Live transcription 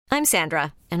I'm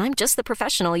Sandra, and I'm just the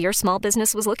professional your small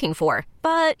business was looking for.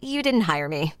 But you didn't hire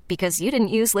me because you didn't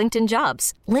use LinkedIn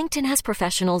Jobs. LinkedIn has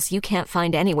professionals you can't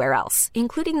find anywhere else,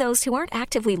 including those who aren't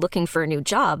actively looking for a new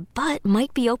job, but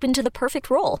might be open to the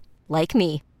perfect role, like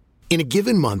me. In a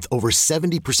given month, over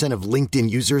 70% of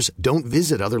LinkedIn users don't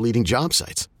visit other leading job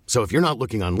sites. So if you're not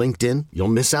looking on LinkedIn, you'll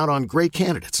miss out on great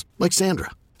candidates like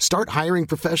Sandra. Start hiring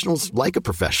professionals like a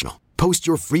professional. Post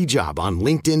your free job on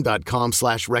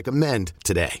linkedin.com/recommend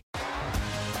today.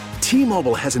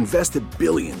 T-Mobile has invested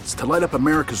billions to light up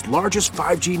America's largest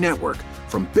 5G network,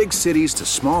 from big cities to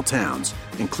small towns,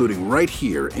 including right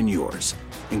here in yours.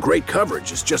 And great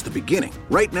coverage is just the beginning.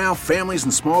 Right now, families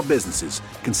and small businesses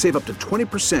can save up to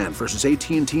 20% versus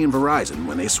AT&T and Verizon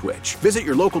when they switch. Visit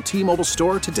your local T-Mobile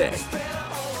store today.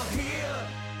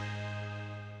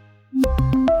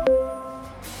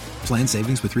 Plan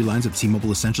savings with 3 lines of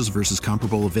T-Mobile Essentials versus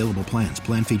comparable available plans.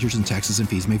 Plan features and taxes and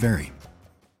fees may vary.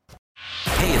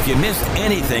 Hey, if you missed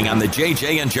anything on the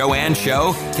JJ and Joanne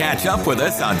Show, catch up with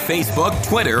us on Facebook,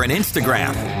 Twitter, and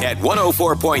Instagram at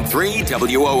 104.3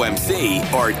 WOMC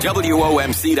or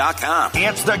WOMC.com.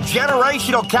 It's the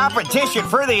generational competition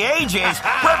for the ages,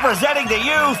 representing the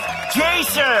youth,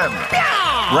 Jason.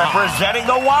 Representing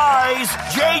the wise,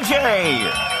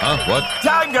 JJ. What?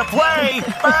 Time to play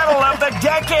Battle of the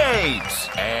Decades.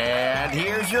 And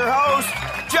here's your host,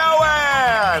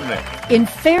 Joanne. In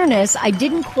fairness, I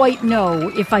didn't quite know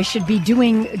if I should be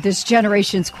doing this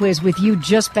Generations quiz with you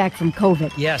just back from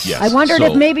COVID. Yes. I wondered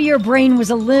if maybe your brain was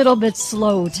a little bit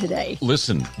slow today.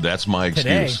 Listen, that's my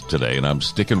excuse today, and I'm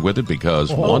sticking with it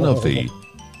because one of the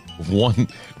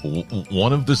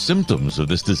symptoms of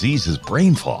this disease is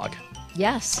brain fog.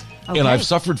 Yes. Okay. And I've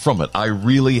suffered from it. I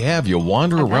really have. You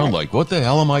wander around like, what the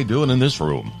hell am I doing in this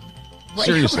room? Right,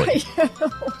 Seriously.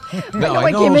 Right. Now,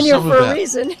 I came in here for a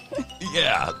reason.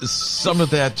 Yeah, some of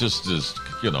that just is,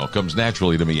 comes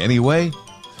naturally to me anyway.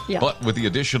 Yeah. But with the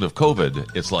addition of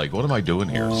COVID, it's like, what am I doing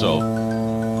here? So,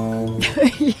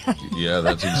 yeah,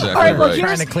 that's exactly All right. Well,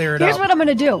 Trying to clear it here's up. what I'm going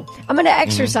to do. I'm going to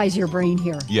exercise your brain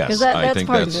here. Yes, because I that's think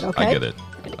part of it. Okay. I get it.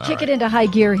 Kick it into high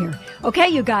gear here. Okay,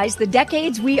 you guys, the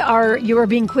decades you are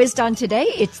being quizzed on today,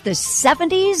 it's the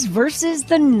 70s versus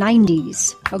the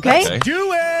 90s. Okay? Okay.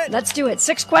 Do it! Let's do it.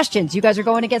 6 questions. You guys are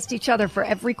going against each other for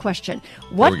every question.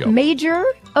 What we go. major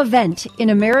event in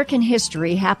American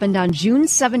history happened on June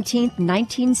 17th,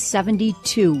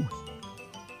 1972?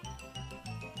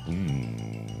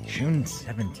 June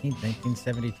 17th,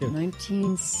 1972.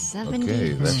 1972.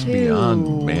 Okay, that's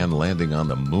beyond man landing on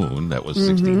the moon. That was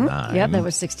 69. Yep, that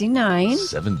was 69.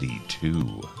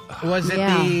 72. Was it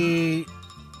Yeah. the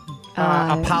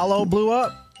Apollo blew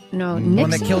up? No, One that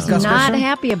Nixon's kills Gus not Grissom?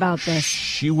 happy about this.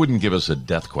 She wouldn't give us a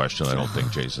death question, I don't think,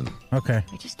 Jason. Okay.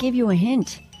 I just gave you a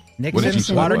hint. What did you Nixon,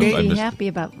 say? Watergate? I Be missed happy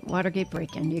about Watergate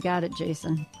break-in. You got it,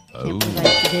 Jason. Oh. Can't believe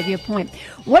I gave you a point.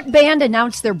 What band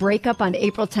announced their breakup on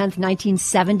April 10th,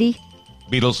 1970?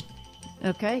 Beatles.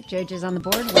 Okay, JJ's on the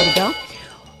board. Way to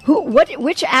go.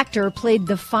 Which actor played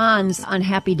the Fonz on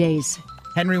Happy Days?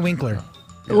 Henry Winkler.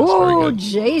 Oh,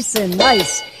 Jason,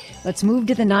 nice. Let's move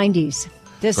to the 90s.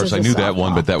 This Of course, is I a knew that softball.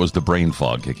 one, but that was the brain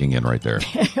fog kicking in right there.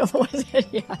 Was it?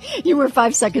 Yeah, you were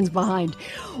 5 seconds behind.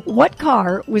 What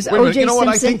car was Wait a minute, O.J. you know what?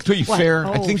 Simpson? I think to be What? fair,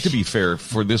 Oh, I think to be fair,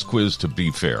 for this quiz to be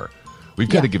fair, we've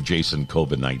got to give Jason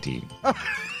COVID-19. Oh,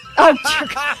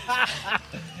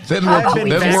 Then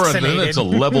it's a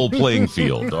level playing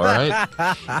field, all right?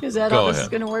 is that Go how this is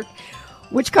ahead. going to work?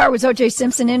 Which car was O.J.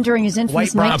 Simpson in during his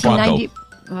infamous White Bronco.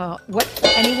 1990?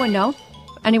 What? Anyone know?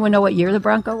 Anyone know what year the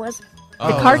Bronco was?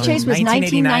 The car chase was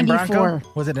 1994. Bronco?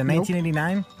 Was it in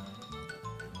 1989?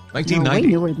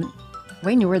 1990. No,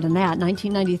 way newer than that.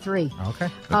 1993. Okay.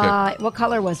 What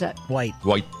color was it? White.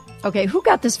 White. Okay, who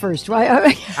got this first?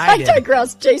 I did.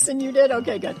 digress. Jason, you did?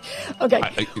 Okay, good.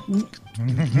 Okay.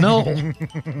 No.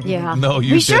 Yeah. No,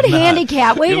 you We did should not.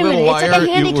 handicap. Wait You a minute. little It's like liar. a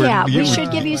handicap. You We were-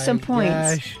 should give you some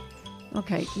points. Gosh.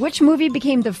 Okay. Which movie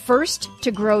became the first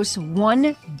to gross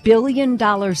 $1 billion in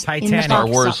the Titanic. Star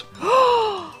box Wars.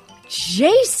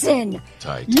 Jason,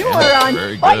 Titanic. you are on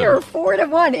Very fire, good.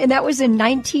 4-1, and that was in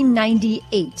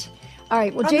 1998. All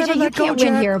right, well, JJ, you can't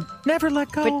win here. Never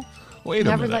let go. But Wait a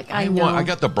Never minute. I know. I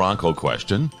got the Bronco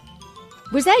question.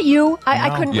 was that you? I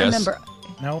No. couldn't Yes. remember.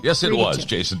 Nope. Yes, it Read it was, to-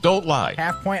 Jason. Don't lie.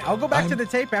 Half point. I'll go back to the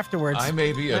tape afterwards. I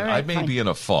may be All right, fine. be in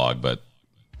a fog, but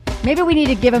Maybe we need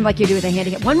to give him like you do with a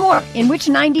handicap. One more. In which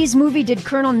 90s movie did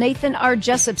Colonel Nathan R.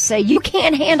 Jessup say, "You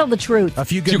can't handle the truth"? A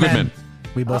Few Good Few Good Men. Men.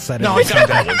 We both said it. no, I got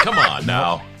that one. Come on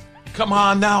now. Come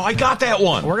on now. I got that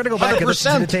one. We're going to go back and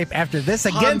listen to the tape after this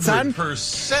again, son.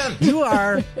 100%. You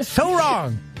are so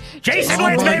wrong. Jason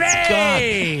wins,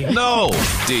 baby! God. No.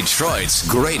 Detroit's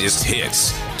greatest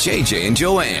hits. JJ and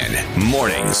Joanne.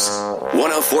 Mornings.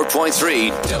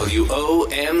 104.3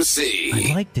 WOMC.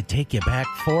 I'd like to take you back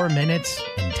 4 minutes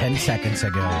and 10 seconds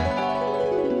ago.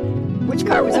 Which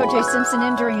car was O.J. Simpson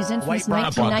in during his infamous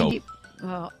White 1990?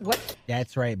 What?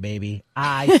 That's right, baby.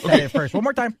 I said it first. One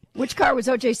more time. Which car was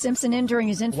O.J. Simpson in during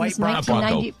his infamous White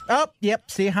 1990? Oh,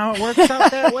 yep. See how it works out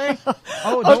that way?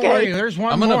 Oh, don't worry. There's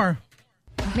one more.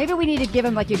 Maybe we need to give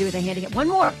him like you do with a handicap. One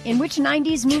more. In which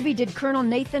 90s movie did Colonel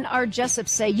Nathan R. Jessup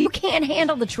say, "You can't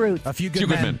handle the truth"? A Few Good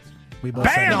Men. We both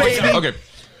Bam, said baby! Okay.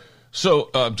 So,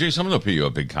 Jason, I'm going to pay you a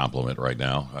big compliment right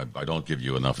now. I don't give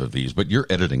you enough of these, but your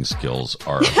editing skills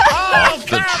are off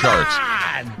the charts.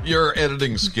 Your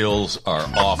editing skills are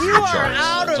off the charts. You are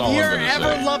out That's of all your I'm gonna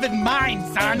say. ever-loving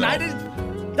mind, son.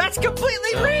 That's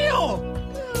completely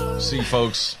real. See,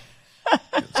 folks,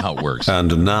 that's how it works.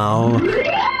 And now,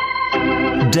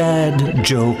 Dad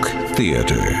Joke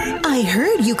Theater. I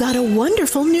heard you got a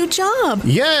wonderful new job.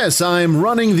 Yes, I'm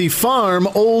running the farm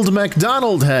Old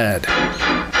MacDonald had.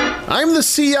 I'm the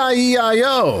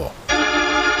CIEIO.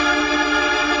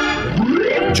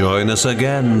 Join us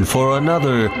again for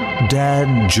another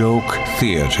Dad Joke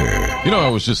Theater. You know, I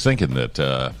was just thinking that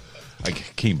I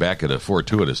came back at a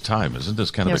fortuitous time. Isn't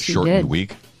this kind of a shortened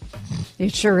week?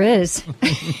 It sure is.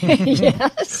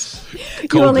 Yes.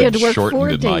 COVID You only had to work shortened 4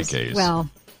 in days. my case. Well,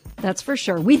 that's for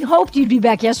sure. We hoped you'd be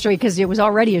back yesterday because it was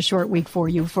already a short week for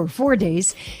you for 4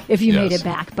 days if you made it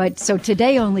back. But so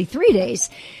today only 3 days.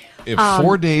 If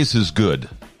 4 days is good,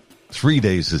 3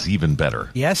 days is even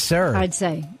better. Yes, sir. I'd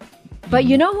say. But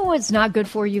you know who it's not good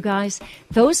for, you guys?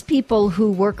 Those people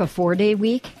who work a 4-day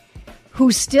week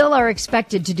who still are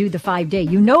expected to do the 5-day.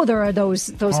 You know there are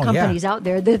those companies out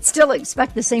there that still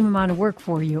expect the same amount of work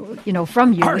for you,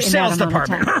 from you. Our in sales that amount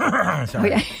department. of time.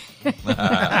 Sorry.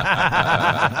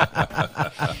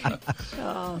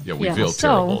 Yeah, we feel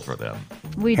terrible for them.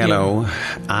 We do. Hello,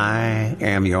 I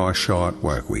am your short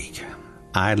work week.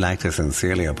 I'd like to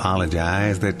sincerely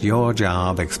apologize that your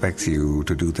job expects you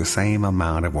to do the same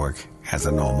amount of work as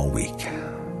a normal week.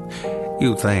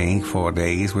 You'd think 4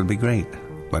 days would be great,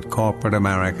 but corporate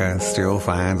America still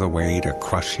finds a way to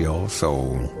crush your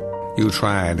soul. You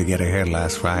tried to get ahead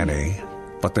last Friday,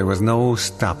 but there was no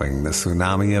stopping the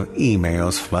tsunami of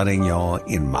emails flooding your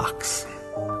inbox.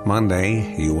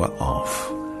 Monday, you were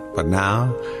off, but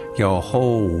now your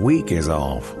whole week is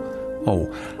off.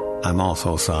 Oh, I'm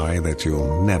also sorry that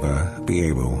you'll never be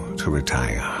able to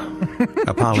retire.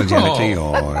 Apologetically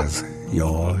yours,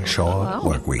 your short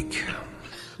work week.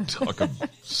 Talk of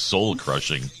soul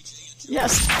crushing.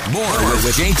 Yes. More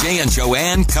with JJ and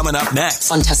Joanne coming up next.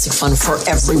 Fantastic fun for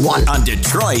everyone. On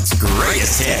Detroit's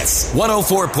greatest hits.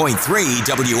 104.3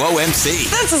 WOMC.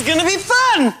 This is going to be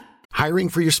fun. Hiring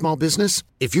for your small business?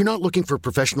 If you're not looking for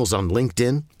professionals on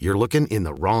LinkedIn, you're looking in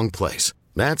the wrong place.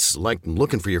 That's like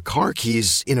looking for your car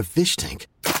keys in a fish tank.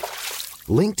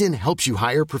 LinkedIn helps you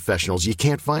hire professionals you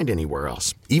can't find anywhere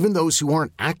else, even those who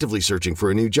aren't actively searching for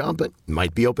a new job but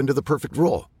might be open to the perfect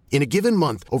role. In a given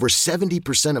month, over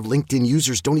 70% of LinkedIn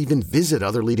users don't even visit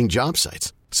other leading job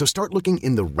sites. So start looking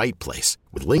in the right place.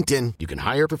 With LinkedIn, you can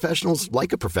hire professionals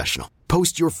like a professional.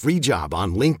 Post your free job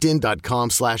on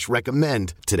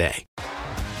linkedin.com/recommend today.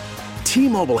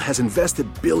 T-Mobile has invested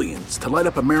billions to light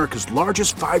up America's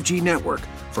largest 5G network,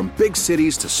 from big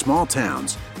cities to small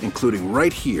towns, including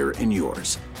right here in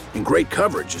yours. And great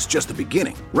coverage is just the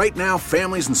beginning. Right now,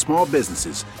 families and small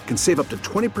businesses can save up to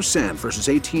 20% versus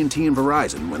AT&T and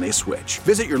Verizon when they switch.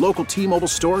 Visit your local T-Mobile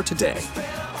store today.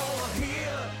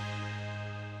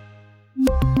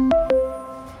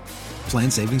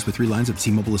 Plan savings with 3 lines of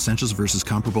T-Mobile Essentials versus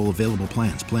comparable available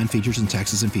plans. Plan features and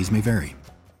taxes and fees may vary.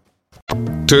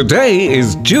 Today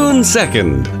is June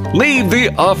 2nd. Leave the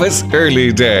office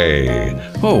early day.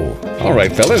 Oh, all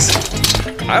right, fellas.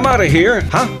 I'm out of here.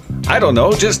 Huh? I don't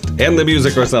know. Just end the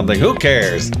music or something. Who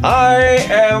cares? I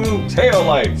am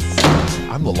Taillights.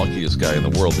 I'm the luckiest guy in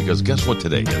the world because guess what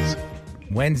today is?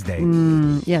 Wednesday.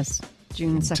 Yes,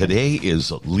 June 2nd. Today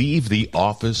is Leave the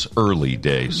Office Early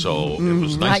Day. So it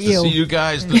was nice to see you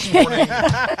guys this morning.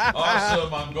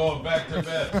 Awesome. I'm going back to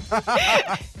bed.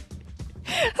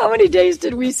 How many days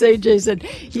did we say, Jason?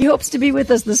 He hopes to be with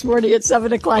us this morning at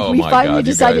 7 o'clock. Oh, we my finally God,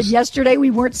 you decided guys. yesterday we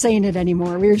weren't saying it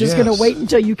anymore. We were just going to wait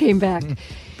until you came back.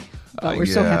 But we're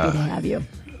so happy to have you.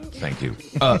 Thank you.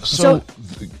 So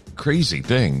the crazy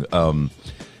thing,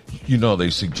 they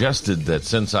suggested that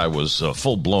since I was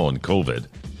full-blown COVID,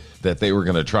 that they were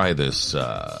going to try this,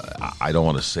 I don't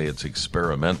want to say it's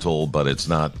experimental, but it's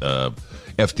not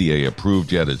FDA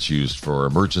approved yet. It's used for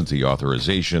emergency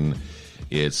authorization.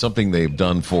 It's something they've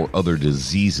done for other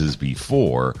diseases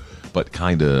before, but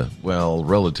kind of,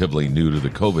 relatively new to the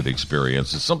COVID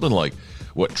experience. It's something like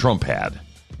what Trump had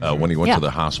when he went to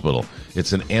the hospital.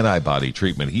 It's an antibody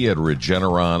treatment. He had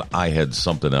Regeneron. I had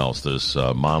something else, this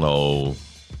monoclonal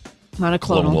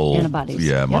antibodies.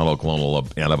 Yeah, monoclonal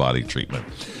antibody treatment.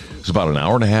 It's about an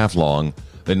hour and a half long.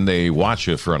 Then they watch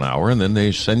you for an hour, and then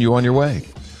they send you on your way.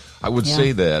 I would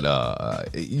say that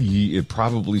it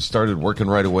probably started working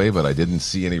right away, but I didn't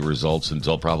see any results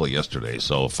until probably yesterday.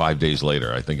 So 5 days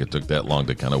later, I think it took that long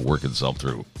to kind of work itself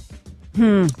through.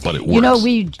 But it works. You know,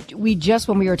 we just,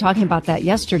 when we were talking about that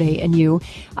yesterday,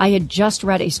 I had just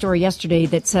read a story yesterday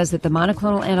that says that the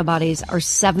monoclonal antibodies are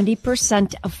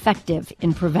 70% effective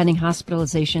in preventing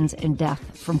hospitalizations and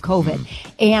death from COVID,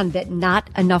 and that not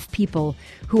enough people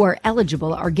who are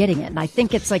eligible are getting it. And I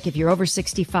think it's like if you're over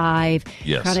 65,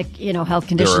 chronic, health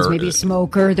conditions, maybe a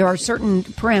smoker, there are certain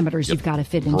parameters you've got to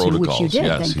fit into, which you did,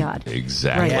 thank God.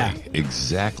 Exactly. Right.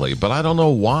 Exactly. But I don't know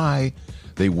why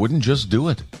they wouldn't just do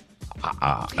it.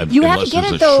 You have to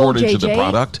get it, though, shortage JJ. of the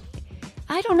product.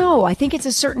 I don't know. I think it's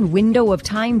a certain window of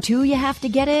time, too, you have to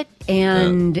get it.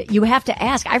 And you have to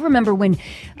ask. I remember when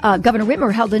Governor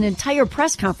Whitmer held an entire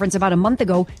press conference about a month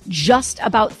ago just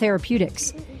about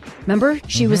therapeutics. Remember?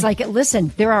 She was like,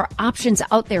 listen, there are options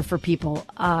out there for people.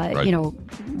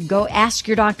 Go ask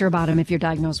your doctor about them if you're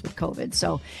diagnosed with COVID.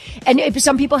 So, and if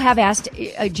some people have asked,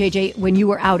 JJ, when you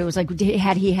were out, it was like,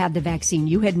 had he had the vaccine?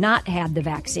 You had not had the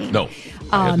vaccine. No,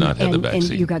 I had not had the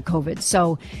vaccine. And you got COVID.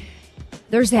 So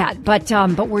there's that. But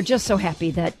we're just so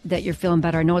happy that you're feeling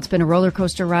better. I know it's been a roller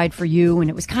coaster ride for you, and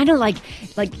it was kind of like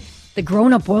the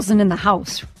grown-up wasn't in the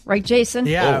house. Right, Jason?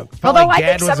 Yeah. Although I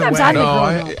think sometimes I'm the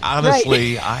grown-up.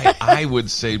 Honestly, I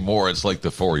would say more it's like the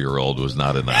 4-year-old was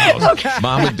not in the house. Okay.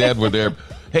 Mom and Dad were there.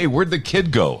 Hey, where'd the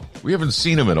kid go? We haven't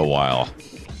seen him in a while.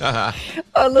 A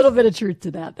little bit of truth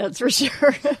to that, that's for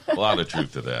sure. A lot of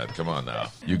truth to that. Come on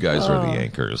now. You guys are the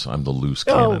anchors. I'm the loose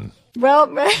cannon. Well,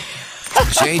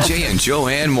 JJ and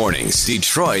Joanne Mornings,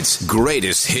 Detroit's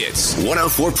greatest hits.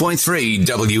 104.3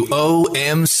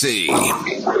 WOMC.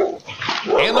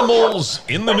 Animals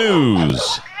in the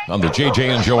news on the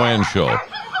JJ and Joanne show.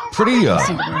 Pretty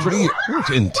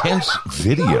intense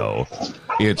video.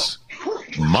 It's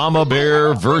Mama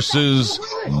Bear versus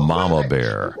Mama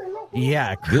Bear.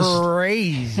 Yeah,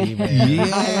 crazy, man.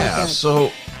 Yeah,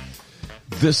 so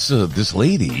this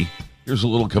lady, here's a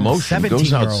little commotion,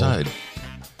 goes outside,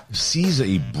 sees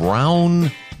a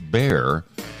brown bear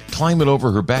climbing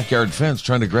over her backyard fence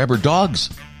trying to grab her dogs.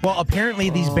 Well,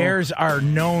 apparently these bears are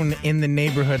known in the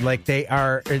neighborhood, like they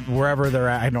are wherever they're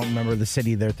at. I don't remember the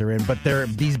city that they're in, but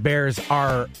these bears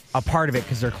are a part of it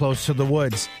because they're close to the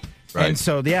woods. Right. And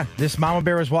so, this mama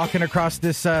bear was walking across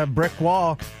this brick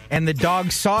wall, and the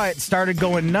dogs saw it, started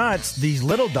going nuts. These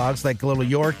little dogs, like a little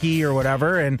Yorkie or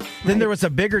whatever, and then there was a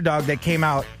bigger dog that came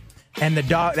out, and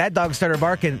that dog started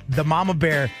barking. The mama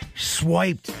bear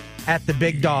swiped at the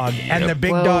big dog, and the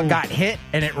big dog got hit,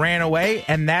 and it ran away,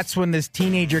 and that's when this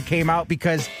teenager came out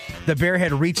because the bear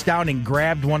had reached down and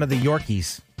grabbed one of the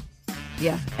Yorkies.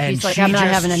 Yeah, and he's like, I'm not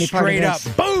having any part of this.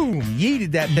 Straight up, boom,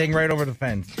 yeeted that thing right over the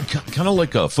fence. Kind of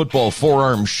like a football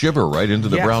forearm shiver right into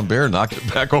the brown bear, knocked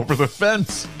it back over the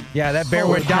fence. Yeah, that bear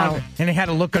went down, and it had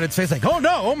a look on its face like, oh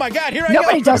no, oh my God, here I go.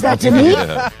 Nobody does that to me.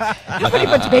 Nobody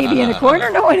puts baby in a corner.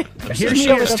 No one. Here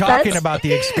she is talking about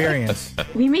the experience.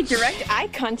 We made direct eye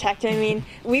contact. I mean,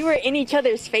 we were in each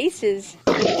other's faces.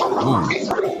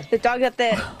 The dog that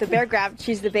the bear grabbed,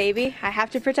 she's the baby. I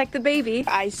have to protect the baby.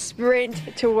 I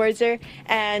sprint towards her,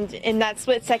 and in that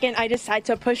split second, I decide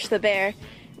to push the bear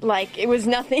like it was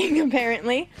nothing,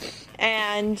 apparently.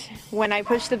 And when I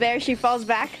push the bear, she falls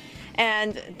back.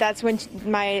 And that's when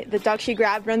the dog she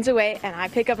grabbed runs away, and I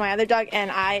pick up my other dog,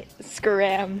 and I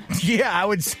scram. Yeah, I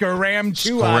would scram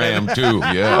too. Scram too,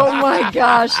 yeah. Oh, my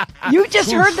gosh. You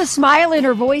just heard the smile in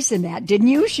her voice in that, didn't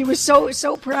you? She was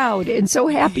so proud and so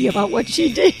happy about what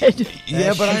she did.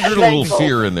 Yeah, but I heard a little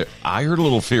fear in there. I heard a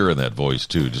little fear in that voice,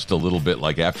 too. Just a little bit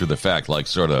like after the fact, like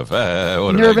sort of,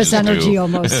 what nervous did I just energy do?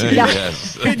 Almost. Yeah.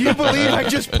 Yes. Can you believe I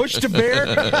just pushed a bear?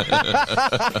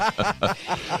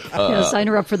 Sign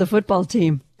her up for the football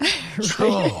team.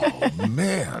 Oh,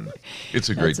 man. It's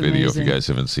a great That's video. amazing. If you guys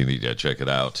haven't seen it yet, check it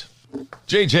out.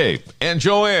 JJ and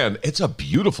Joanne. It's a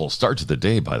beautiful start to the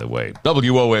day, by the way.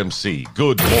 WOMC.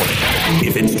 Good morning.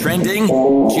 If it's trending,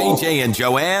 JJ and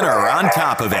Joanne are on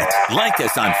top of it. Like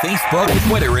us on Facebook,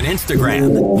 Twitter, and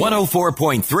Instagram.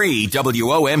 104.3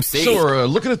 WOMC. So we're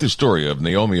looking at the story of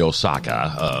Naomi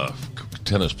Osaka,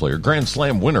 tennis player, Grand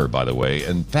Slam winner, by the way.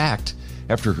 In fact,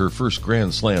 after her first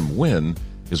Grand Slam win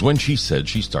is when she said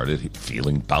she started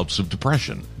feeling bouts of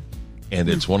depression. And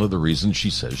it's one of the reasons she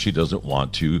says she doesn't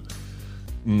want to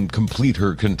complete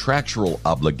her contractual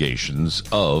obligations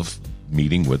of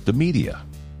meeting with the media.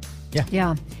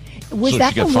 Yeah. Was so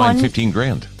that she got the fined one?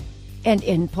 $15,000.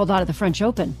 And pulled out of the French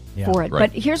Open for it.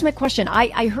 Right. But here's my question.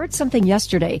 I heard something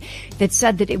yesterday that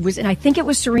said that it was, and I think it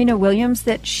was Serena Williams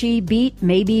that she beat,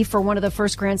 maybe for one of the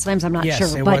first Grand Slams. I'm not sure.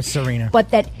 Yes, it was Serena. But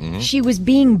that she was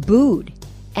being booed,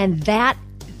 and that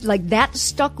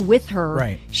stuck with her.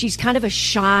 Right. She's kind of a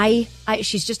shy,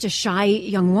 she's just a shy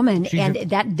young woman,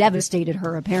 that devastated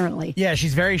her, apparently. Yeah,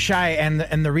 she's very shy,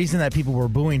 and the reason that people were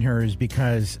booing her is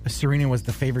because Serena was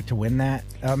the favorite to win that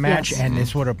match, and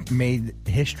this would have made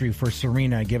history for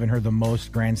Serena, giving her the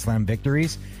most Grand Slam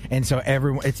victories. And so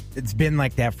everyone, it's been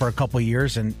like that for a couple of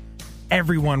years, and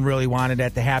everyone really wanted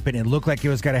that to happen. It looked like it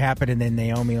was going to happen, and then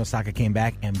Naomi Osaka came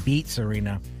back and beat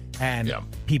Serena, and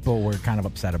people were kind of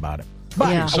upset about it.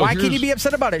 But why can you be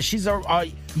upset about it? She's a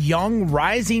young,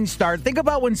 rising star. Think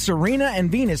about when Serena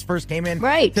and Venus first came in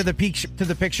to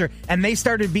the picture, and they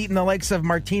started beating the likes of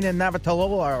Martina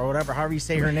Navratilova or whatever, however you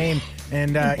say her name,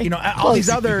 and all these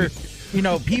other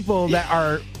people that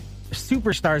are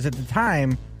superstars at the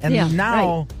time, and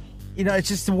now. It's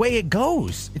just the way it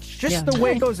goes. It's just the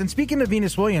way it goes. And speaking of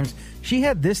Venus Williams, she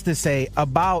had this to say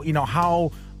about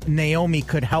how Naomi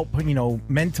could help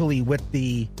mentally with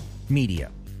the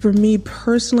media. For me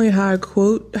personally, how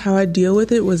I deal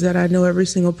with it was that I know every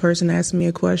single person asking me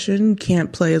a question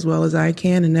can't play as well as I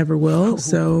can and never will.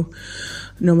 So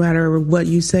no matter what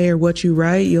you say or what you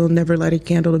write, you'll never light a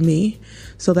candle to me.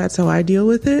 So that's how I deal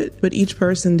with it. But each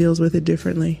person deals with it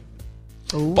differently.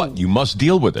 Ooh. But you must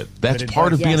deal with it. That's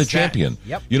part of being a champion.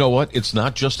 Yep. You know what? It's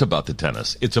not just about the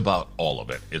tennis. It's about all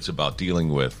of it. It's about dealing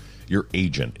with your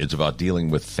agent. It's about dealing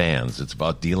with fans. It's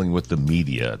about dealing with the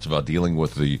media. It's about dealing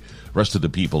with the rest of the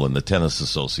people in the tennis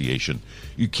association.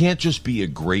 You can't just be a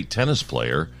great tennis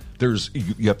player.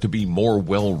 You have to be more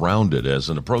well-rounded as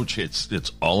an approach.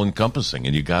 It's all encompassing,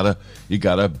 and you gotta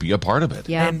be a part of it.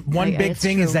 Yeah. And one big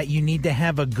thing is that you need to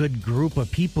have a good group of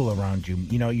people around you.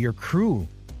 Your crew.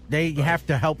 They have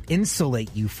to help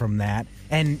insulate you from that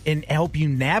and help you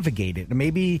navigate it.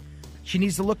 Maybe she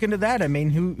needs to look into that. I mean,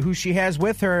 who she has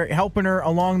with her, helping her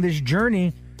along this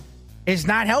journey, is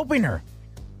not helping her.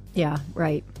 Yeah,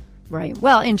 right.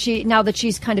 Well, and now that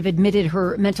she's kind of admitted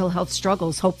her mental health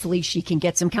struggles, hopefully she can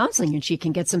get some counseling and she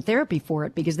can get some therapy for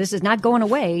it, because this is not going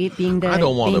away. I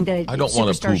don't want to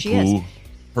poo-poo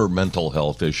her mental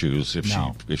health issues. If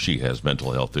she has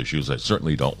mental health issues, I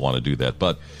certainly don't want to do that.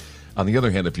 But on the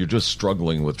other hand, if you're just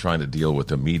struggling with trying to deal with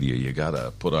the media, you got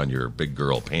to put on your big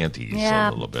girl panties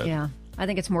a little bit. Yeah, I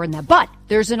think it's more than that. But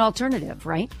there's an alternative,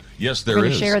 right? Yes, there We're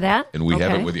is. going to share that? And we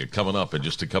have it with you coming up in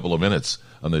just a couple of minutes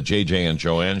on the JJ and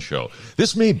Joanne Show.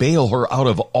 This may bail her out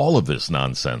of all of this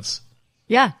nonsense.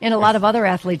 Yeah, and a lot of other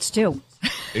athletes, too.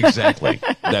 Exactly.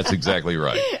 That's exactly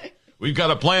right. We've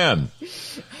got a plan,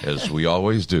 as we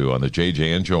always do on the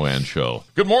JJ and Joanne Show.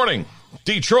 Good morning,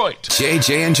 Detroit.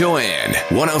 JJ and Joanne,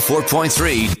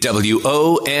 104.3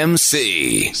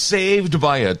 WOMC. Saved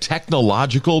by a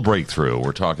technological breakthrough.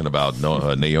 We're talking about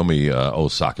Naomi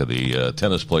Osaka, the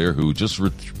tennis player who just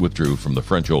withdrew from the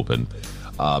French Open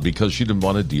because she didn't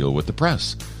want to deal with the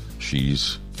press.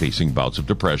 She's facing bouts of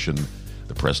depression.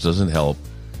 The press doesn't help.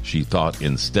 She thought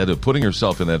instead of putting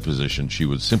herself in that position, she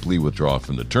would simply withdraw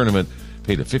from the tournament,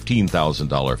 paid a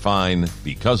 $15,000 fine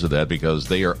because of that, because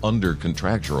they are under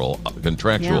contractual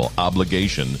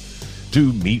obligation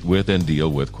to meet with and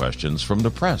deal with questions from the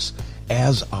press,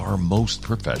 as are most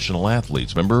professional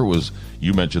athletes. Remember,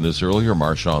 you mentioned this earlier,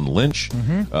 Marshawn Lynch,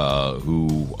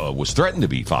 who was threatened to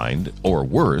be fined, or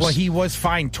worse. Well, he was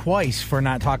fined twice for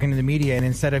not talking to the media, and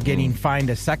instead of getting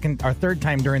fined a second or third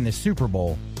time during the Super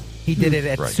Bowl, he did it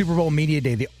at Super Bowl Media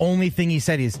Day. The only thing he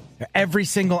said is every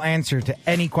single answer to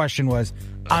any question was,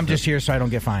 "I'm just here so I don't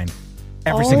get fined."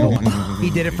 Every single one. He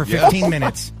did it for 15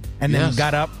 minutes and then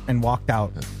got up and walked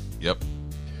out. Yep.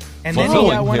 And then he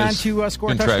went on to score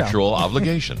a touchdown. Contractual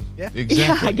obligation. Exactly.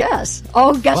 Yeah, I guess.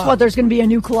 Oh, guess what? There's going to be a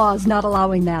new clause not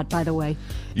allowing that, by the way.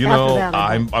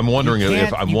 I'm wondering you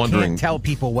can't tell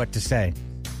people what to say.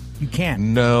 You can't.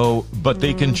 No, but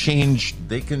they can change.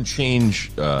 They can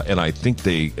change, and I think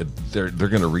they're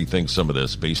going to rethink some of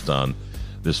this based on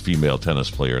this female tennis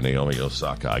player, Naomi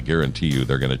Osaka. I guarantee you,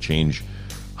 they're going to change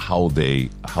how they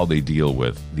deal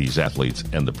with these athletes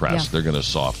and the press. They're going to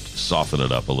soften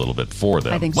it up a little bit for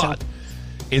them. I think but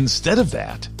instead of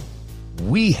that,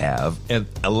 we have an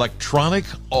electronic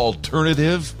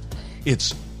alternative.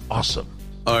 It's awesome.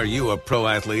 Are you a pro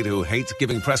athlete who hates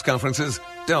giving press conferences?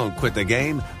 Don't quit the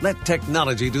game. Let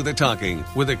technology do the talking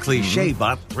with the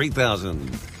ClichéBot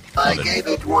 3000. I gave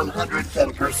it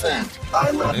 110%.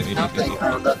 I left nothing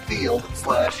on the field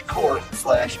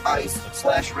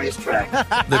 /court/ice/racetrack.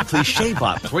 The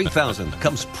ClichéBot 3000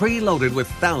 comes preloaded with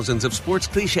thousands of sports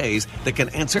cliches that can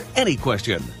answer any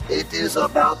question. It is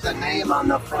about the name on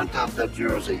the front of the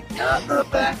jersey, not the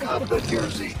back of the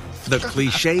jersey. The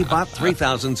ClichéBot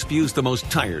 3000 spews the most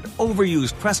tired,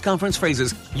 overused press conference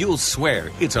phrases you'll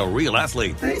swear it's a real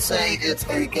athlete. They say it's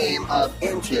a game of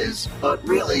inches, but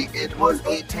really it was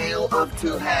a tale of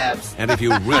two halves. And if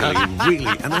you really,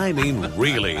 and I mean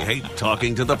really hate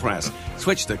talking to the press,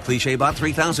 switch the ClichéBot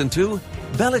 3000 to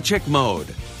Belichick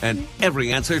mode, and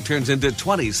every answer turns into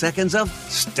 20 seconds of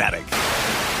static.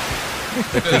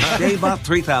 The ClichéBot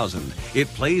 3000. It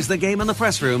plays the game in the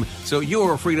press room, so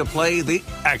you're free to play the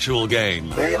actual game.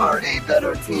 They are a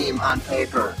better team on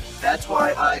paper. That's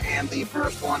why I am the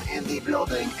first one in the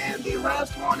building and the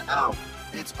last one out.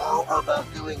 It's all about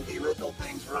doing the little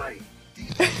things right.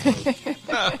 Oh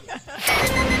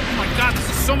my God, this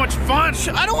is so much fun.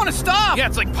 I don't want to stop. Yeah,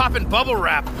 it's like popping bubble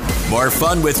wrap. More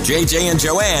fun with JJ and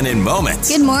Joanne in moments.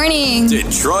 Good morning.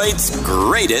 Detroit's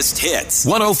greatest hits.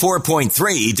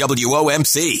 104.3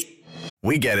 WOMC.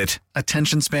 We get it.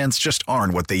 Attention spans just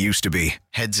aren't what they used to be.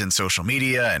 Heads in social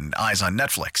media and eyes on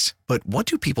Netflix. But what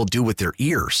do people do with their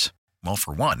ears? Well,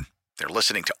 for one, they're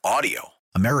listening to audio.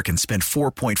 Americans spend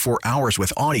 4.4 hours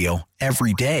with audio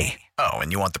every day. Oh,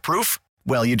 and you want the proof?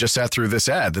 Well, you just sat through this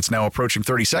ad that's now approaching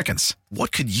 30 seconds.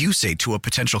 What could you say to a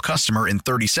potential customer in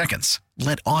 30 seconds?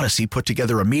 Let Odyssey put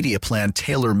together a media plan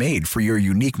tailor-made for your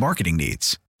unique marketing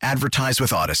needs. Advertise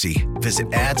with Odyssey.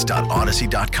 Visit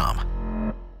ads.odyssey.com.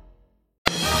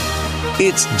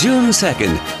 It's June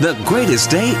 2nd, the greatest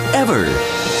day ever.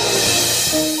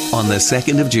 On the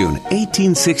 2nd of June,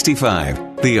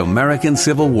 1865, the American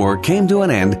Civil War came to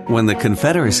an end when the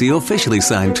Confederacy officially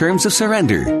signed terms of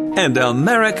surrender, and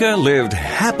America lived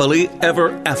happily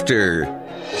ever after.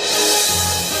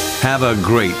 Have a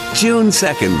great June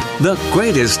 2nd, the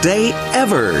greatest day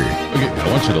ever. Okay,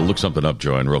 I want you to look something up,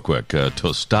 Joanne, real quick.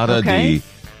 Tostada de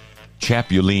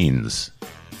Chapulines.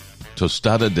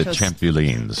 Tostada de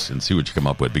Chapulines, and see what you come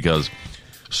up with, because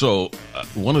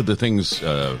one of the things,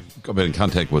 I've been in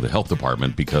contact with the health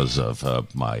department because of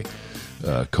my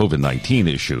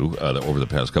COVID-19 issue over the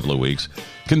past couple of weeks,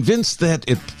 convinced that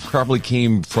it probably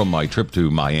came from my trip to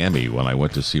Miami when I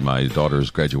went to see my daughter's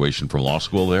graduation from law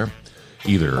school there,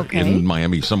 either in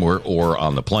Miami somewhere or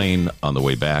on the plane on the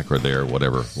way back or there,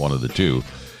 whatever, one of the two.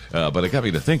 But it got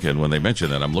me to thinking when they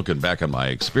mentioned that. I'm looking back on my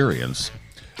experience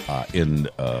in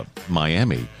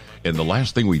Miami. And the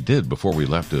last thing we did before we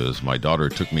left is my daughter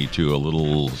took me to a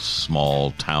little small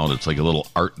town. It's like a little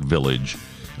art village,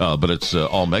 but it's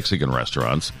all Mexican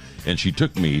restaurants. And she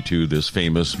took me to this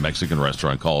famous Mexican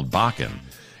restaurant called Bakken.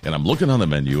 And I'm looking on the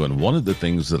menu, and one of the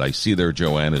things that I see there,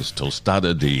 Joanne, is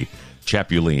Tostada de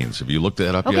Chapulines. Have you looked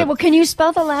that up yet? Okay, well, can you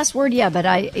spell the last word? Yeah, but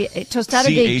Tostada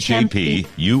de Chapulines.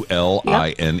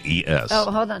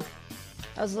 Oh, hold on.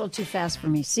 That was a little too fast for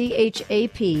me.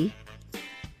 CHAP.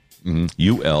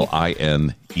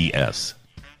 ULINES.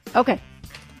 Okay.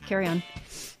 Carry on.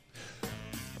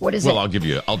 What is it? Well,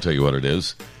 I'll tell you what it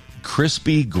is.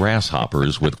 Crispy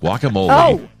grasshoppers with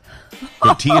guacamole,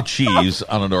 tortilla cheese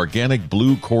on an organic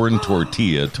blue corn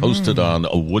tortilla toasted on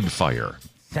a wood fire.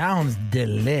 Sounds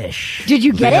delish. Did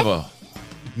you get it?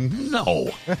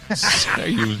 No. Are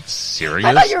you serious?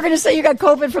 I thought you were going to say you got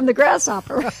COVID from the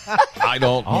grasshopper. I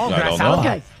don't know.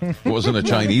 Okay. It wasn't a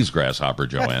Chinese grasshopper,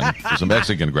 Joanne. It was a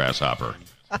Mexican grasshopper.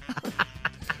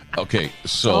 Okay,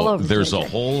 so there's a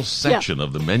whole section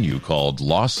of the menu called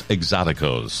Los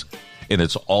Exoticos, and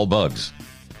it's all bugs.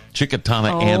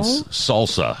 Chicatana ants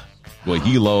salsa,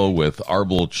 guajillo with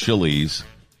arbol chilies,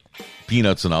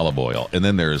 peanuts and olive oil. And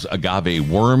then there's agave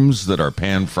worms that are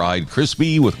pan-fried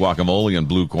crispy with guacamole and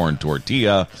blue corn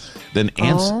tortilla. Then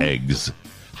ants' eggs.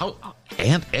 How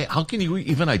can you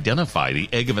even identify the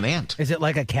egg of an ant? Is it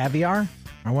like a caviar?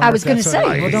 I was going to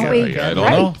say, well, don't we? I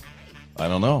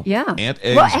don't know. Yeah. Ant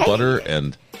eggs, butter,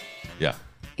 and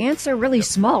ants are really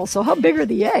small, so how big are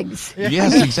the eggs?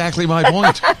 Yes, exactly my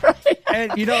point.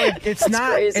 And it's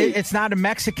not it's not a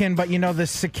Mexican, but the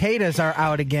cicadas are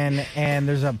out again, and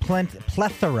there's a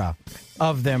plethora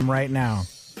of them right now.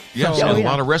 Yes, and a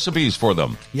lot of recipes for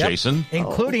them, Jason.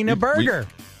 Including a burger.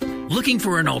 Looking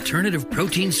for an alternative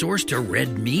protein source to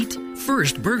red meat?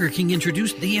 First, Burger King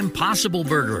introduced the Impossible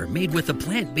Burger, made with a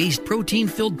plant-based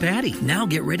protein-filled patty. Now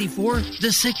get ready for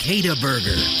the Cicada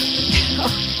Burger.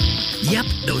 Yep,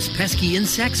 those pesky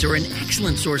insects are an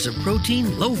excellent source of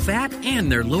protein, low fat,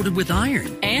 and they're loaded with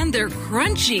iron. And they're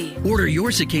crunchy. Order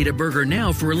your cicada burger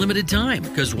now for a limited time,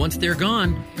 because once they're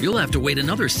gone, you'll have to wait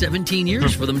another 17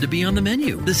 years for them to be on the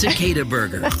menu. The Cicada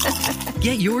Burger.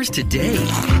 Get yours today.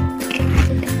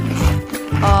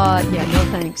 Yeah,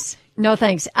 no thanks. No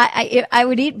thanks. I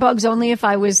would eat bugs only if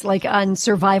I was like on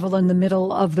survival in the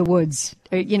middle of the woods.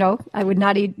 You know, I would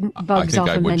not eat bugs off I think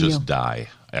I the would menu. just die,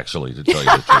 actually, to tell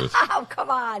you the truth. Oh, come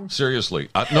on. Seriously.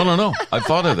 No. I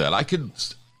thought of that. I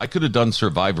could have done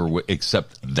Survivor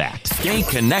except that. Stay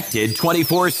connected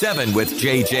 24/7 with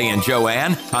JJ and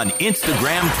Joanne on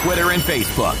Instagram, Twitter, and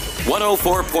Facebook.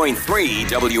 104.3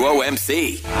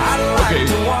 WOMC. I'd like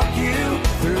to walk you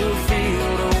through a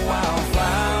field of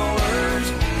wildflowers,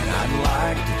 and I'd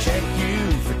like to check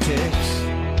you for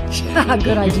ticks.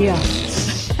 Good idea.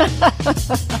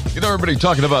 You know, everybody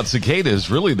talking about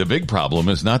cicadas. Really, the big problem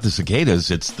is not the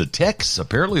cicadas, it's the ticks.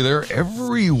 Apparently, they're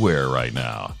everywhere right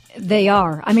now. They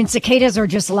are. I mean, cicadas are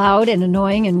just loud and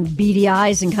annoying and beady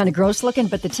eyes and kind of gross looking,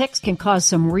 but the ticks can cause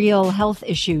some real health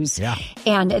issues. Yeah.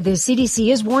 And the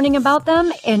CDC is warning about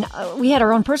them. And we had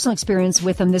our own personal experience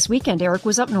with them this weekend. Eric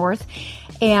was up north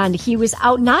and he was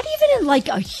out, not even in like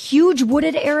a huge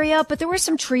wooded area, but there were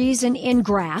some trees and in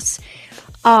grass.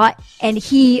 And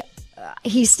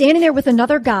he's standing there with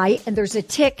another guy, and there's a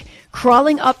tick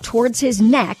crawling up towards his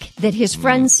neck that his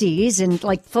friend sees and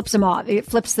like flips him off. It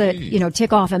flips the,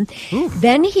 tick off him.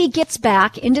 Then he gets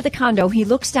back into the condo. He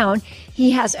looks down.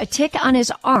 He has a tick on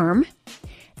his arm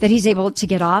that he's able to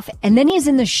get off. And then he's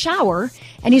in the shower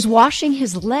and he's washing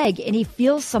his leg and he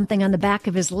feels something on the back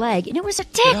of his leg. And it was a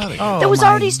tick that was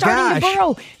already starting to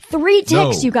burrow. 3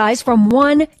 ticks, you guys, from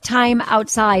one time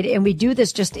outside. And we do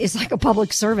this just as like a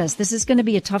public service. This is going to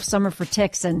be a tough summer for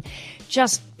ticks. And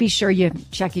just be sure you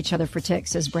check each other for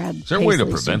ticks, as Brad Is there a way to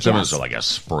prevent them? Is there like a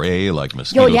spray, like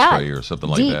mosquito spray or something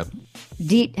like that?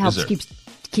 DEET helps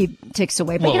keep ticks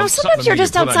away. But, Well, sometimes you're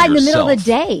just outside in the middle of the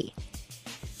day.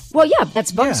 Well, yeah,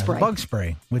 that's bug spray. Bug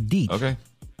spray with DEET. Okay.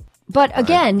 But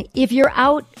again, if you're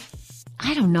out,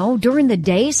 I don't know, during the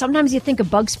day, sometimes you think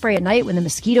of bug spray at night when the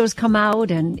mosquitoes come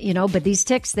out and, but these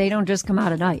ticks, they don't just come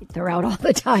out at night. They're out all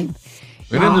the time.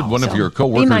 It ended one of your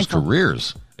coworkers'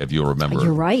 careers, if you remember.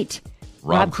 You're right.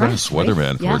 Rob Kress,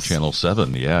 weatherman for Yes. Channel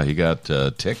 7. Yeah, he got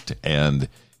ticked and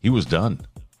he was done.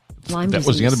 Lyme that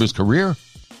was the end of his career.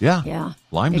 Yeah. Yeah.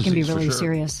 Lyme it can be disease, for really sure.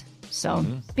 serious. So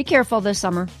be careful this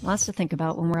summer. Lots to think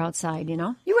about when we're outside,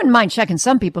 You wouldn't mind checking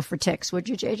some people for ticks, would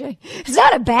you, JJ? It's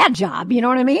not a bad job, you know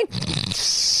what I mean?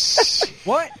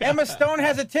 What? Emma Stone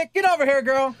has a tick? Get over here,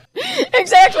 girl.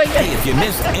 Exactly. Hey, if you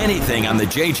missed anything on the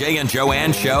JJ and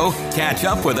Joanne Show, catch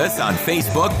up with us on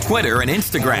Facebook, Twitter, and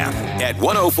Instagram at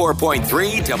 104.3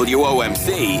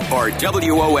 WOMC or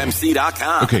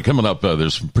WOMC.com. Okay, coming up,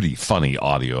 there's some pretty funny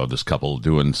audio of this couple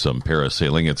doing some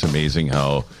parasailing. It's amazing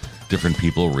how different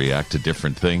people react to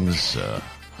different things.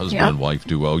 Husband and wife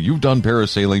duo. You've done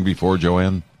parasailing before,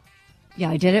 Joanne? Yeah,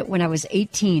 I did it when I was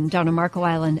 18 down in Marco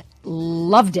Island.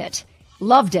 Loved it.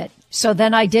 Loved it. So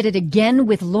then I did it again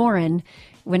with Lauren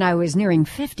when I was nearing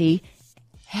 50.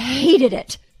 Hated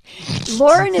it.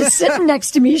 Lauren is sitting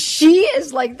next to me. She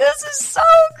is like, this is so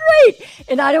great.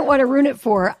 And I don't want to ruin it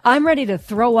for her. I'm ready to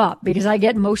throw up because I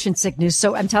get motion sickness.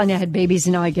 So I'm telling you, I had babies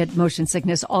and now I get motion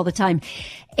sickness all the time.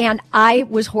 And I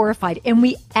was horrified. And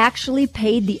we actually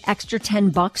paid the extra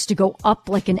 $10 to go up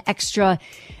like an extra,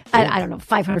 I don't know,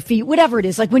 500 feet, whatever it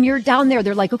is. Like when you're down there,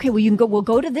 they're like, okay, well, we'll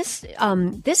go to this,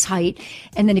 this height.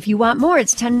 And then if you want more,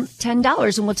 it's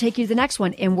 $10 and we'll take you to the next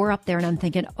one. And we're up there and I'm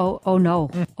thinking, oh no.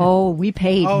 Oh, we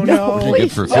paid. Oh no. What did you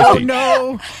get for 50? Oh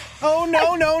no. Oh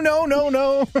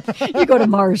no. You go to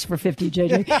Mars for 50,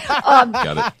 JJ.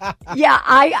 Got it. Yeah,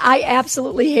 I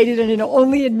absolutely hated it and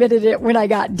only admitted it when I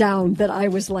got down that I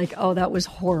was like, oh, that was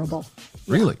horrible.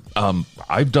 Really?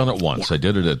 I've done it once. I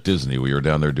did it at Disney. We were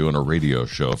down there doing a radio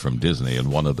show from Disney,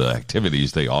 and one of the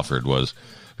activities they offered was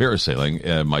parasailing.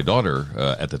 And my daughter,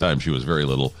 at the time, she was very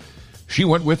little. She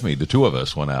went with me. The two of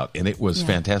us went out, and it was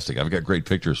fantastic. I've got great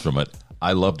pictures from it.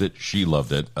 I loved it. She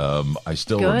loved it. I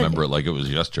still remember it like it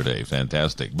was yesterday.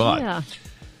 Fantastic. But,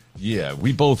 yeah,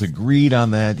 we both agreed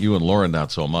on that. You and Lauren,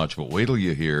 not so much. But wait till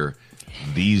you hear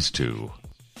these two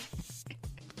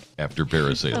after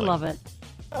parasailing. I love it.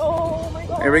 Oh my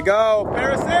God. Here we go.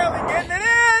 Parasailing, getting it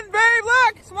in, babe.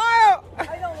 Look, smile.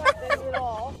 I don't like this at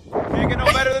all. Can't get no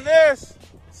better than this.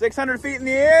 600 feet in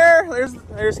the air.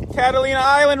 There's Catalina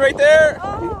Island right there.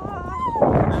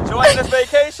 Enjoying this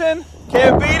vacation.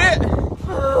 Can't beat it.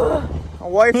 My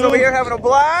wife's over here having a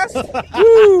blast.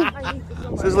 Woo.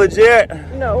 This is legit.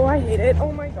 No, I hate it.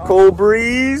 Oh my God. Cold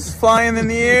breeze flying in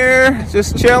the air.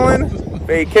 Just chilling.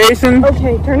 vacation.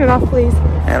 Okay, turn it off, please.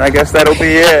 And I guess that'll be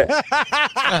it.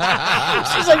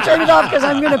 She's like, turn it off because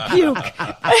I'm going to puke.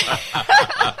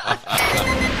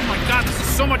 Oh my God, this is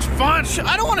so much fun.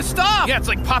 I don't want to stop. Yeah, it's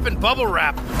like popping bubble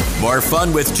wrap. More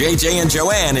fun with JJ and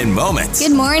Joanne in moments.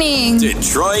 Good morning.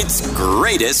 Detroit's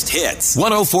greatest hits.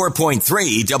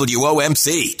 104.3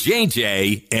 WOMC.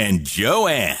 JJ and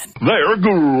Joanne. They're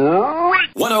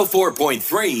great.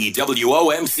 104.3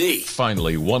 WOMC.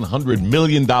 Finally, $100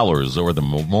 million over the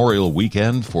Memorial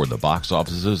Weekend for the box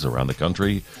offices around the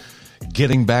country.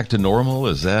 Getting back to normal?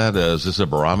 Is this a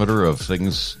barometer of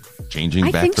things changing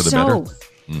back to the better?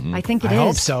 Mm-hmm. I think it is. I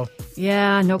hope so.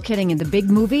 Yeah, no kidding. And the big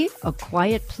movie, A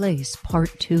Quiet Place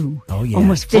Part 2. Oh, yeah.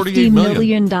 Almost $50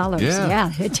 million.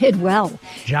 Yeah, it did well.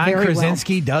 John Very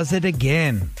Krasinski does it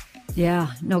again.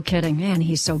 Yeah, no kidding. Man,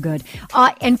 he's so good.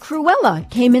 And Cruella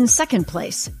came in second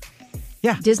place.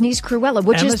 Yeah. Disney's Cruella,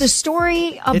 which is the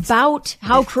story about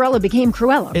how Cruella became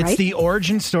Cruella, right? It's the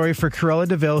origin story for Cruella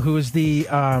de Vil, who is the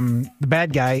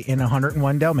bad guy in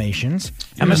 101 Dalmatians.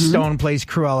 Emma Stone plays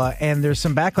Cruella, and there's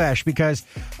some backlash because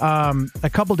a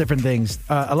couple different things.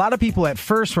 A lot of people at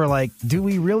first were like, do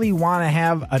we really want to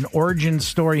have an origin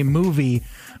story movie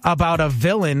about a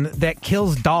villain that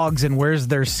kills dogs and wears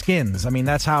their skins? I mean,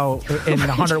 that's how in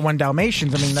 101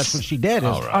 Dalmatians, I mean, that's what she did.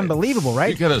 It's unbelievable,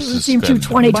 right? It seemed too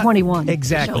 2021.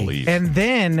 Exactly. And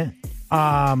then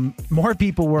more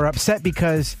people were upset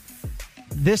because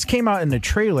this came out in the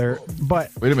trailer,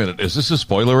 but... Wait a minute. Is this a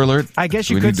spoiler alert? I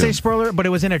guess you could say spoiler, but it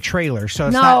was in a trailer. So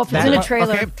it's if it's in a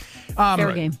trailer, okay.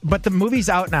 Fair game. But the movie's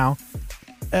out now.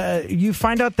 You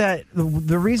find out that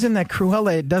the reason that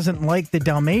Cruella doesn't like the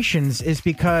Dalmatians is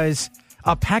because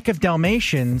a pack of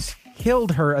Dalmatians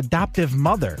killed her adoptive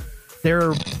mother.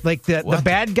 They're like the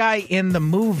bad guy in the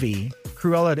movie.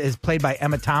 Cruella is played by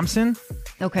Emma Thompson.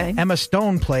 Okay. Emma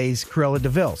Stone plays Cruella de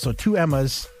Vil. So two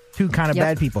Emmas, two kind of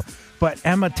bad people. But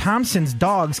Emma Thompson's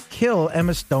dogs kill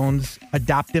Emma Stone's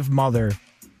adoptive mother,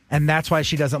 and that's why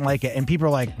she doesn't like it. And people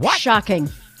are like, what? Shocking.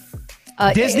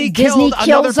 Disney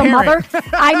kills a mother.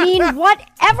 I mean,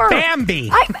 whatever. Bambi.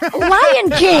 Lion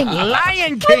King.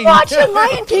 Lion King. I'm watching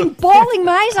Lion King, bawling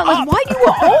my eyes out. Like, why do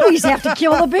you always have to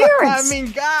kill the parents? I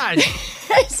mean, God.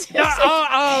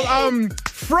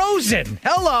 Frozen.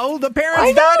 Hello, the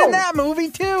parents died in that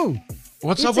movie too.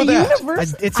 What's up with that?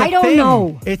 Universe. It's a I don't thing.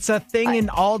 know. It's a thing in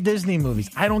all Disney movies.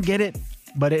 I don't get it,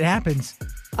 but it happens.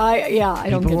 I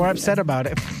don't. People were upset about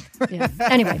it. Yeah.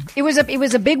 Anyway, it was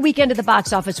a big weekend at the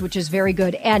box office, which is very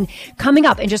good. And coming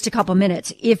up in just a couple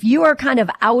minutes, if you are kind of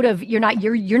out of, you're not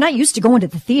used to going to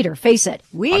the theater. Face it,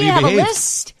 we have a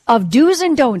list of do's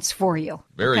and don'ts for you.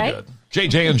 Very good.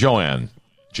 JJ and Joanne,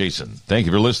 Jason, thank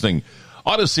you for listening.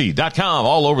 Odyssey.com,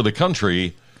 all over the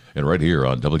country, and right here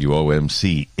on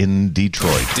WOMC in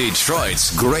Detroit.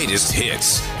 Detroit's greatest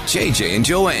hits. JJ and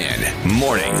Joanne,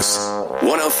 mornings.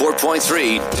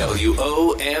 104.3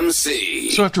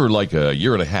 WOMC. So after like a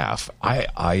year and a half, I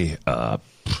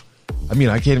mean,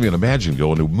 I can't even imagine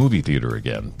going to a movie theater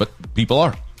again, but people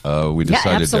are. We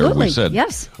decided there. We said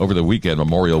over the weekend,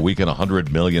 Memorial Weekend,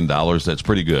 $100 million. That's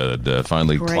pretty good.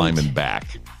 Finally climbing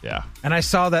back. Yeah. And I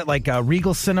saw that like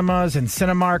Regal Cinemas and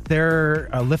Cinemark, they're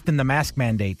lifting the mask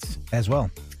mandates as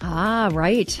well. Ah,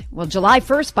 right. Well, July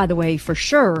 1st, by the way, for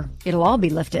sure, it'll all be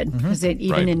lifted because it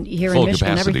even in here full in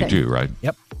Michigan, capacity everything. too, right?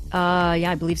 Yep.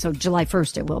 Yeah, I believe so. July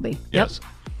 1st, it will be. Yes.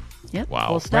 Yep.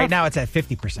 Wow. Right now, it's at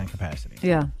 50% capacity.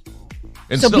 Yeah.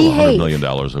 And so still behave. $100 million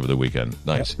over the weekend.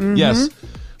 Nice. Yep. Mm-hmm. Yes.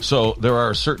 So there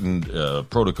are certain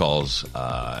protocols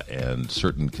and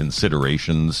certain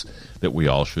considerations that we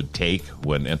all should take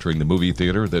when entering the movie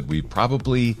theater that we've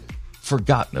probably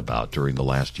forgotten about during the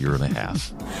last year and a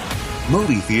half.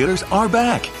 Movie theaters are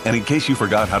back. And in case you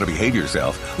forgot how to behave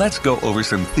yourself, let's go over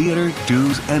some theater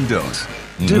do's and don'ts.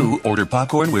 Do order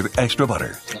popcorn with extra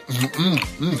butter.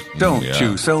 Don't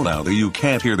chew so loud that you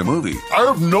can't hear the movie. I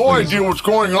have no idea what's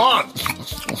going on.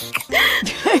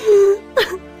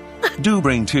 Do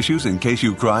bring tissues in case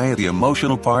you cry at the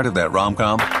emotional part of that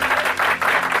rom-com.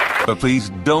 But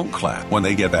please don't clap when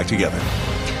they get back together.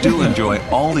 Do enjoy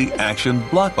all the action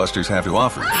blockbusters have to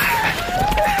offer.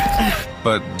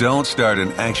 But don't start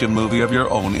an action movie of your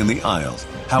own in the aisles.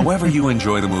 However you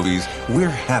enjoy the movies, we're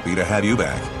happy to have you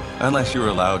back. Unless you're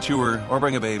a loud chewer, or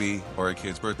bring a baby, or a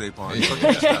kid's birthday party, or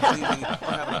just stop sleeping, or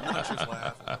have an obnoxious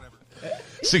laugh, whatever.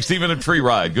 60-minute free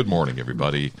ride. Good morning,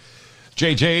 everybody.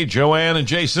 JJ, Joanne, and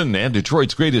Jason, and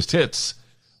Detroit's greatest hits.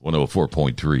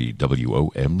 104.3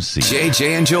 WOMC.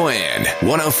 JJ and Joanne,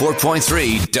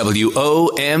 104.3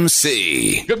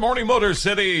 WOMC. Good morning, Motor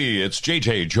City. It's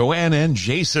JJ, Joanne, and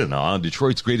Jason on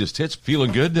Detroit's greatest hits.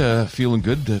 Feeling good, feeling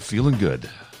good, feeling good.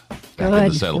 back in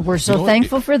the saddle. We're so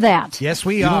thankful for that. Yes,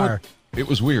 we are. It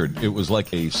was weird. It was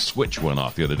like a switch went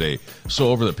off the other day. So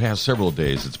over the past several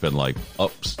days, it's been like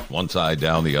up one side,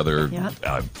 down the other. Yeah.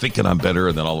 I'm thinking I'm better,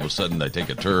 and then all of a sudden I take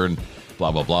a turn,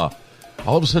 blah, blah, blah.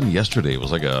 All of a sudden yesterday, it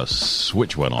was like a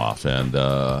switch went off, and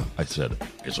I said,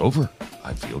 it's over.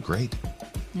 I feel great.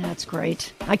 That's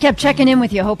great. I kept checking in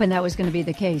with you, hoping that was going to be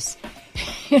the case.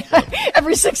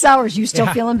 Every 6 hours, you still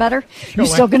feeling better? You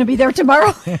still going to be there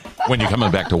tomorrow? When you're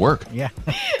coming back to work. Yeah.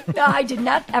 No, I did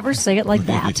not ever say it like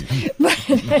that. But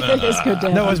it is good to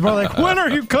have. No, it's more like, when are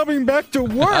you coming back to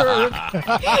work?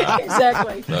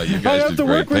 Exactly. You guys did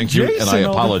great. Thank you. And I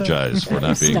apologize for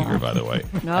not being Stop. here, by the way.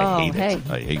 No, I hate hey.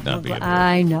 it. I hate not being here.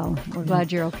 I know. We're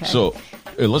glad you're okay. So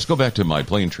let's go back to my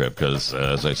plane trip because,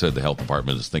 as I said, the health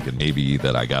department is thinking maybe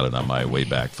that I got it on my way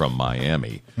back from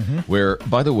Miami, where,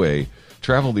 by the way,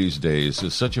 travel these days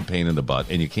is such a pain in the butt,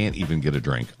 and you can't even get a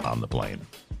drink on the plane.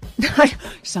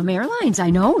 Some airlines, I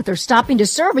know, they're stopping to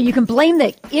serve, but you can blame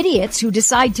the idiots who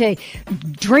decide to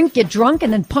get drunk,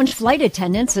 and then punch flight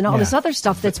attendants and all this other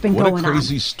stuff that's been going on. What a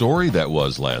crazy story that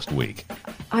was last week.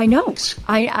 I know.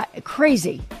 I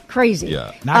crazy.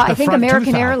 Yeah. I think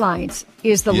American Airlines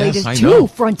is the latest I two know.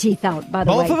 front teeth out, by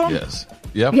the way. Both of them? Yes.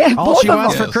 Yep. Yeah, All both she of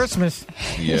wants them. for Christmas.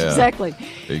 Yeah. Exactly.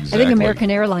 I think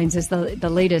American Airlines is the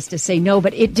latest to say no,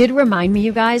 but it did remind me,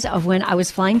 you guys, of when I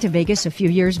was flying to Vegas a few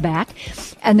years back,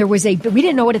 and there was we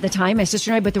didn't know it at the time, my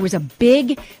sister and I, but there was a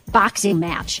big boxing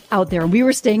match out there, and we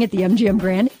were staying at the MGM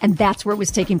Grand, and that's where it was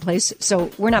taking place.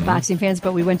 So we're not boxing fans,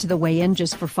 but we went to the weigh-in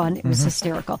just for fun. It was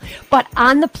hysterical. But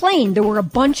on the plane, there were a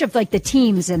bunch of like the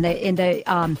teams and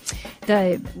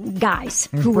the guys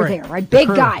who were there, right? Big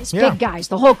guys,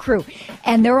 the whole crew,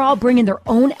 and they're all bringing their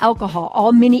own alcohol,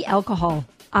 all mini alcohol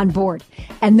on board,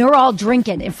 and they're all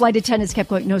drinking, and flight attendants kept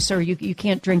going, no sir, you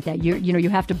can't drink that, you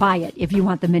have to buy it if you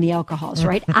want the mini alcohols,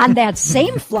 right? On that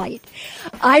same flight,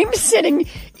 I'm sitting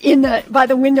by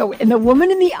the window, and the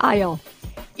woman in the aisle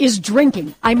is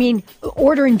drinking. I mean,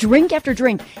 ordering drink after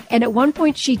drink. And at one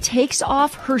point, she takes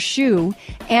off her shoe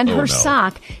and her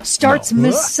sock, starts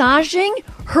massaging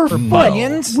her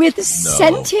foot with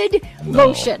scented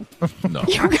lotion. No.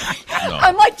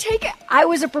 I'm like, I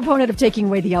was a proponent of taking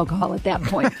away the alcohol at that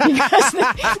point because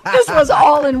this was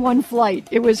all in one flight.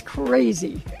 It was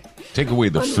crazy. Take away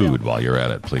the food while you're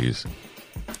at it, please.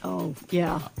 Oh,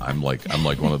 yeah. I'm like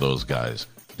one of those guys.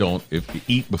 If you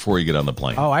eat before you get on the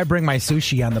plane. Oh, I bring my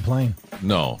sushi on the plane.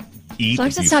 No. Eat as long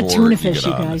as it's before not tuna you fish, get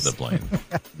you on guys. the plane.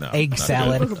 No, egg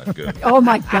salad. Good, not good. Oh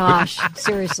my gosh!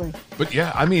 Seriously. But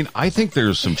yeah, I mean, I think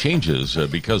there's some changes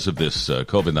because of this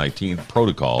COVID-19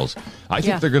 protocols. I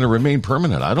think they're going to remain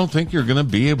permanent. I don't think you're going to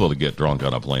be able to get drunk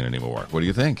on a plane anymore. What do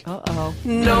you think? Uh-oh.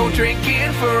 No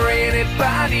drinking for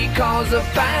anybody, cause of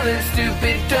violent,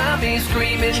 stupid dummies,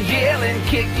 screaming, yelling,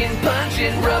 kicking,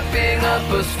 punching, roughing up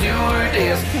a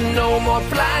stewardess. No more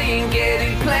flying,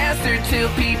 getting plastered till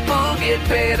people get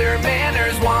better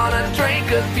manners. Wanna drink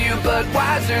a few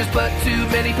Budweisers, but too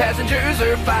many passengers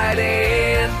are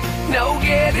fighting. No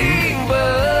getting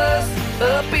buzzed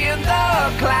up in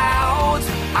the clouds.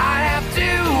 I have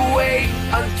to wait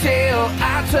until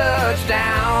I touch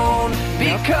down.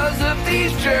 Because of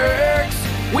these jerks,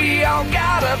 we all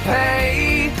gotta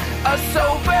pay a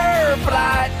sober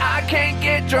flight. I can't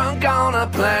get drunk on a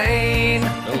plane.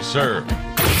 No, sir.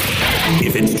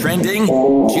 If it's trending,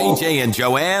 JJ and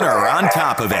Joanne are on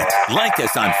top of it. Like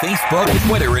us on Facebook,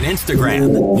 Twitter, and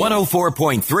Instagram.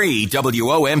 104.3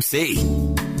 WOMC.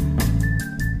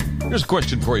 Here's a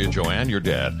question for you, Joanne. Your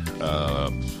dad,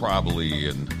 probably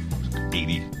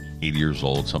 80 years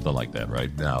old, something like that,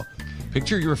 right? Now,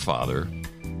 picture your father.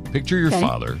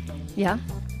 Yeah.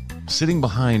 Sitting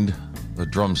behind a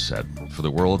drum set for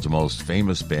the world's most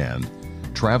famous band,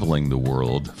 traveling the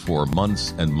world for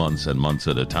months and months and months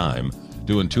at a time,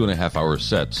 doing 2.5-hour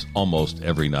sets almost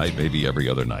every night, maybe every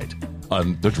other night,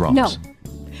 on the drums. No.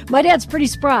 My dad's pretty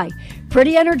spry,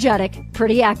 pretty energetic,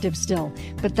 pretty active still,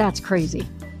 but that's crazy.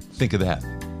 Think of that.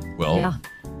 Well,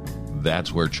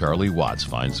 that's where Charlie Watts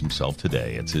finds himself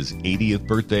today. It's his 80th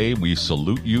birthday. We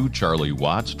salute you, Charlie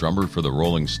Watts, drummer for the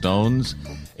Rolling Stones.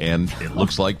 And it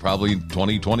looks like probably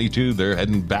 2022, they're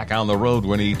heading back on the road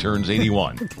when he turns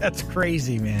 81. That's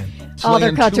crazy, man. All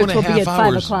their concerts will be at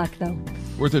 5 o'clock, though.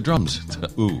 Worth of drums.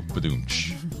 Ooh,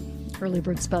 badoom. Early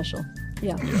bird special.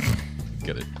 Yeah.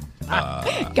 Get it.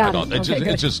 Got it.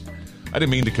 It's just, I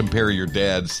didn't mean to compare your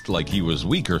dad's like he was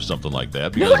weak or something like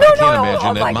that. Because No, I can't no. imagine Oh,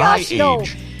 at my my gosh, no.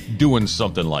 age doing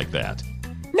something like that.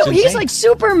 No, It's he's insane. like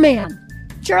Superman.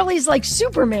 Charlie's like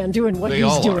Superman doing what They he's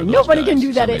all are, doing. those Nobody can guys. do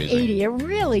It's that amazing. at 80. It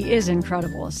really is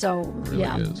incredible. So, really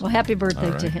is. Well, happy birthday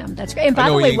All right. to him. That's great. And I by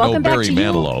know the he way, ain't no welcome back Barry to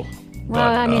Manilow. you. Well,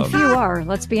 But, I mean, few are,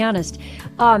 let's be honest.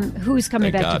 Who's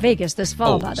coming Thank back to God. Vegas this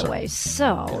fall, by the way?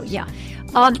 So, yeah.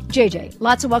 JJ,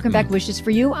 lots of welcome back wishes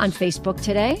for you on Facebook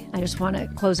today. I just want to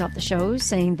close off the show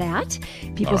saying that.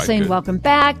 People All right, saying good. welcome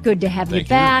back, good to have Thank you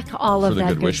back, all for of the that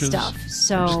good good wishes. stuff. I'm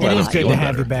So just glad It is I'm good to feeling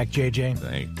have you better. back,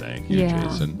 JJ. Thank you, Yeah,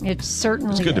 Jason. it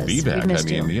certainly It's good to be is. We back. I missed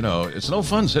mean, you. it's no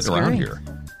fun sitting It's around great. here.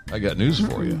 I got news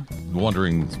for you.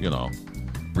 Wondering,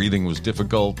 breathing was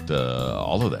difficult,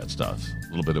 all of that stuff. A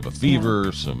little bit of a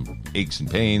fever, some aches and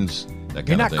pains, that kind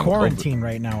You're of not thing. quarantined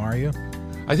right now, are you?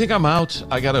 I think I'm out.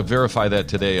 I got to verify that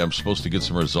today. I'm supposed to get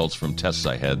some results from tests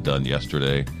I had done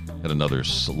yesterday. Had another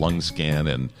lung scan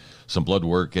and some blood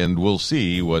work, and we'll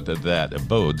see what that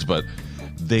bodes. But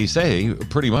they say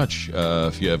pretty much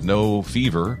if you have no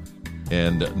fever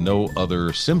and no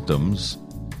other symptoms,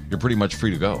 you're pretty much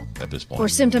free to go at this point. Or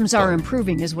symptoms are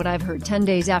improving is what I've heard. 10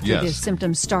 days after Yes. the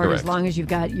symptoms start, Correct. as long as you've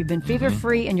been fever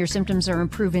free and your symptoms are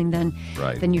improving, then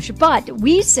Right. you should. But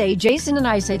we say, Jason and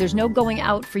I say, there's no going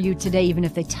out for you today, even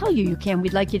if they tell you you can.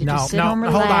 We'd like you to just sit home,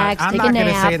 hold on. relax, I'm take not a going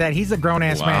to nap. say that. He's a grown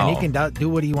ass man. He Wow. can do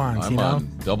what he wants. I'm you know. on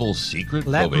double secret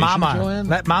Let probation, Mama, Joanne?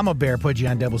 let Mama Bear put you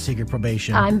on double secret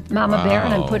probation. I'm Mama Bear,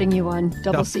 and I'm Wow. putting you on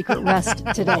double secret rest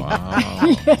today.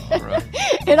 Wow.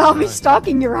 And I'll be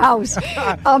stalking your house.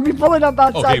 I'll be pulling up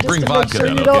outside Okay, just bring to make vodka sure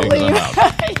then, you don't okay, 'cause leave.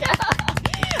 I'm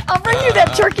I'll bring you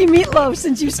that turkey meatloaf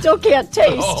since you still can't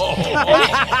taste.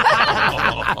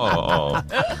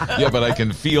 Yeah, but I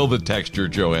can feel the texture,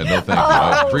 Joanne. No, thank you.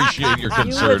 I appreciate your You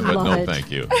concern, would but love no, it.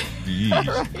 thank you.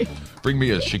 Jeez. Bring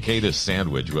me a cicada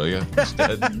sandwich, will you?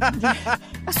 Instead.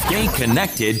 Stay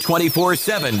connected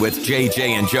 24/7 with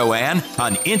JJ and Joanne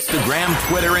on Instagram,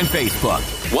 Twitter, and Facebook.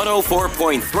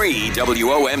 104.3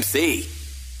 WOMC.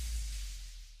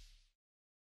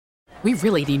 We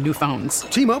really need new phones.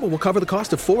 T-Mobile will cover the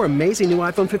cost of 4 amazing new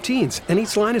iPhone 15s, and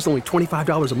each line is only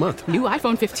 $25 a month. New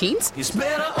iPhone 15s?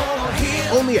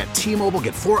 Only at T-Mobile,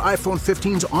 get 4 iPhone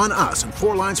 15s on us and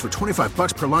 4 lines for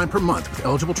 $25 per line per month with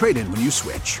eligible trade-in when you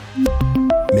switch.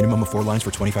 Minimum of 4 lines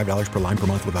for $25 per line per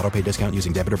month with autopay discount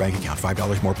using debit or bank account.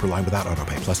 $5 more per line without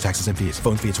autopay, plus taxes and fees.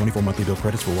 Phone fee at 24 monthly bill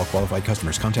credits for well-qualified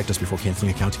customers. Contact us before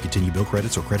canceling account to continue bill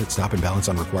credits or credit stop and balance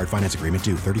on required finance agreement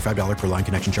due. $35 per line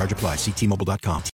connection charge applies. See T-Mobile.com.